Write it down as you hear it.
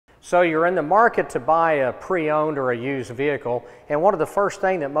So you're in the market to buy a pre-owned or a used vehicle, and one of the first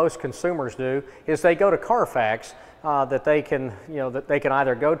things that most consumers do is they go to CARFAX that they can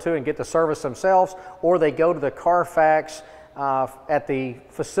either go to and get the service themselves, or they go to the CARFAX at the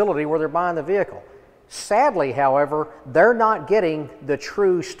facility where they're buying the vehicle. Sadly, however, they're not getting the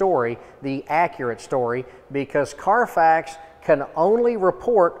true story, the accurate story, because CARFAX can only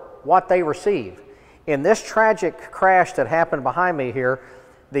report what they receive. In this tragic crash that happened behind me here,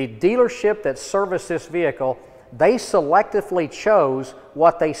 the dealership that serviced this vehicle, they selectively chose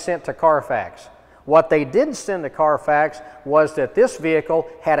what they sent to CARFAX. What they didn't send to CARFAX was that this vehicle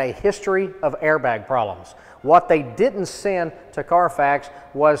had a history of airbag problems. What they didn't send to CARFAX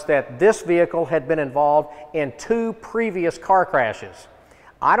was that this vehicle had been involved in 2 previous car crashes.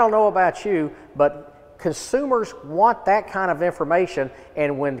 I don't know about you, but consumers want that kind of information,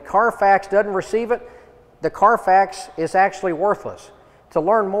 and when CARFAX doesn't receive it, the CARFAX is actually worthless. To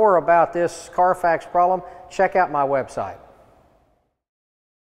learn more about this CARFAX problem, check out my website.